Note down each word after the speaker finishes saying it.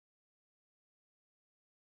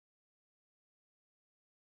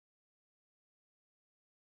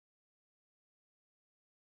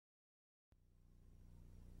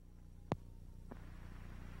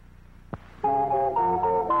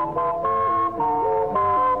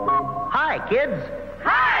kids.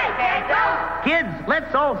 Hi, Keds. Kids,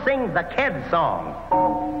 let's all sing the Keds song.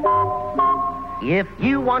 If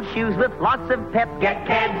you want shoes with lots of pep, Get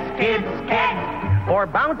Keds, kids, Keds. or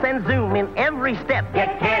bounce and zoom in every step,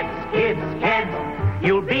 Get Keds, kids, Keds.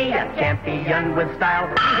 you'll be a champion with style.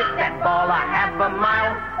 You hit that ball a half a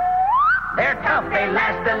mile. They're tough, they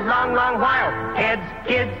last a long, long while. Keds,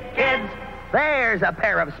 kids, Keds. There's a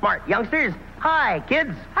pair of smart youngsters. Hi,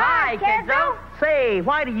 kids. Hi, Kidso. Say,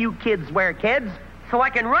 why do you kids wear Keds? So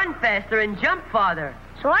I can run faster and jump farther.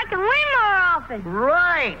 So I can win more often.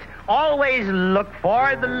 Right. Always look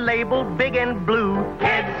for the label big and blue.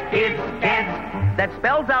 Keds, kids, Keds. That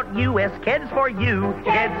spells out U.S. Keds for you.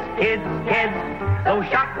 Keds, kids, Keds. Those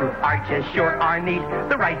shock roof arches sure are neat.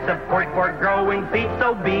 The right support for growing feet.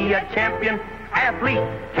 So be a champion athlete.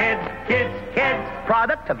 Keds, kids, Keds.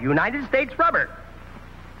 Product of United States Rubber.